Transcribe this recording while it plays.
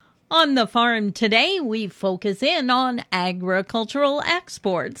On the farm today, we focus in on agricultural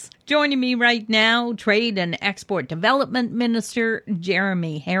exports. Joining me right now, Trade and Export Development Minister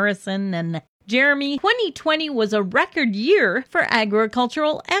Jeremy Harrison. And Jeremy, 2020 was a record year for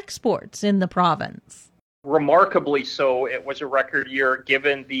agricultural exports in the province. Remarkably so, it was a record year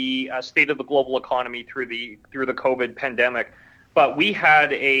given the state of the global economy through the COVID pandemic. But we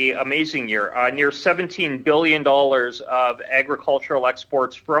had an amazing year, near $17 billion of agricultural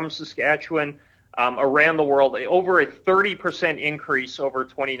exports from Saskatchewan around the world, over a 30% increase over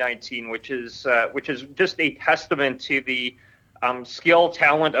 2019, which is just a testament to the skill,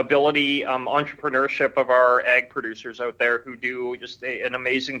 talent, ability, entrepreneurship of our ag producers out there who do just an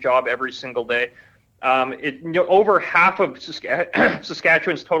amazing job every single day. Over half of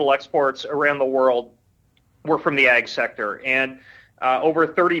Saskatchewan's total exports around the world were from the ag sector, and over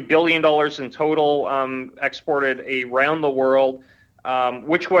 $30 billion in total exported around the world,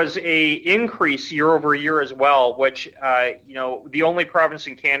 which was a increase year over year as well, which, the only province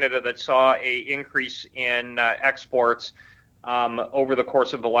in Canada that saw a increase in exports over the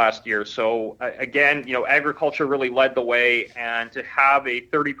course of the last year. So again, agriculture really led the way, and to have a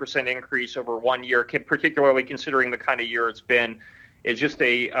 30% increase over 1 year, particularly considering the kind of year it's been, is just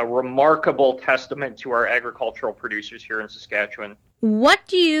a remarkable testament to our agricultural producers here in Saskatchewan. What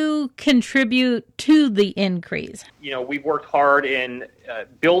do you contribute to the increase? We've worked hard in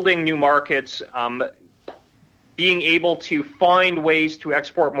building new markets, being able to find ways to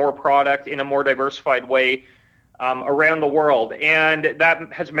export more product in a more diversified way around the world. And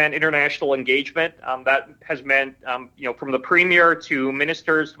that has meant international engagement. That has meant, from the Premier to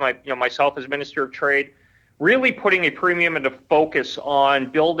ministers, to myself as Minister of Trade, really putting a premium and a focus on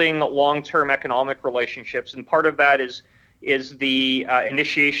building long-term economic relationships. And part of that is the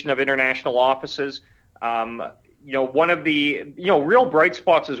initiation of international offices. One of the real bright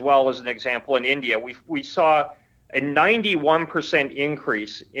spots as well, as an example, in India, we saw a 91%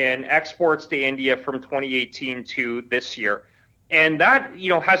 increase in exports to India from 2018 to this year. And that,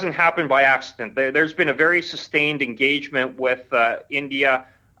 hasn't happened by accident. There's been a very sustained engagement with India.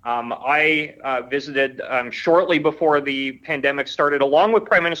 I visited shortly before the pandemic started, along with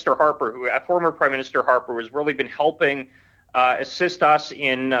Prime Minister Harper, former Prime Minister Harper, has really been helping assist us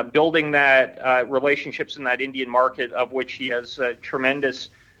in building that relationships in that Indian market, of which he has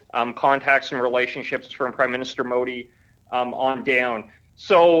tremendous contacts and relationships from Prime Minister Modi on down.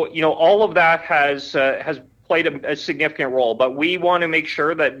 So, all of that has played a significant role. But we want to make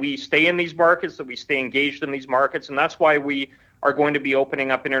sure that we stay in these markets, that we stay engaged in these markets, and that's why we are going to be opening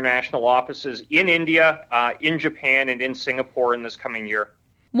up international offices in India, in Japan, and in Singapore in this coming year.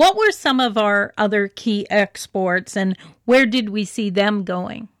 What were some of our other key exports, and where did we see them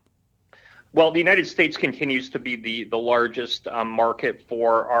going? Well, the United States continues to be the largest market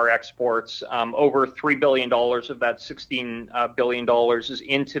for our exports. Over $3 billion of that $16 billion is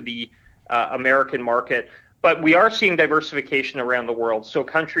into the American market. But we are seeing diversification around the world. So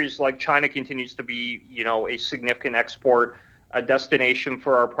countries like China continues to be, a significant export destination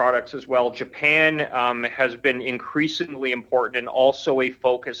for our products as well. Japan has been increasingly important and also a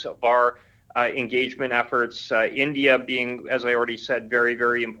focus of our engagement efforts. India being, as I already said, very,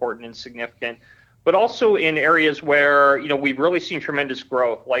 very important and significant. But also in areas where, we've really seen tremendous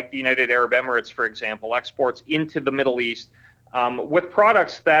growth, like the United Arab Emirates, for example, exports into the Middle East with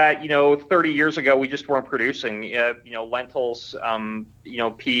products that, 30 years ago we just weren't producing, lentils,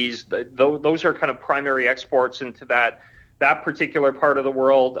 peas. Those are kind of primary exports into that particular part of the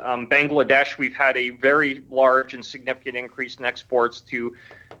world. Bangladesh, we've had a very large and significant increase in exports to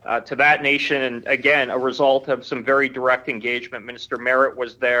that nation, and again, a result of some very direct engagement. Minister Merritt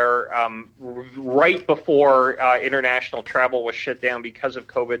was there right before international travel was shut down because of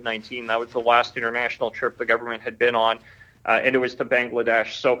COVID-19. That was the last international trip the government had been on, and it was to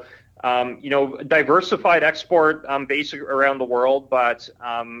Bangladesh. So, diversified export base around the world, but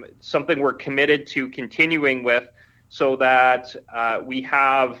something we're committed to continuing with, so that we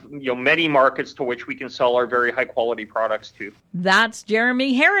have many markets to which we can sell our very high-quality products to. That's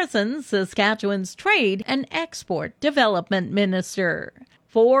Jeremy Harrison, Saskatchewan's Trade and Export Development Minister.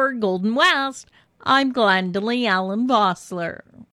 For Golden West, I'm Glendalee Allen Vossler.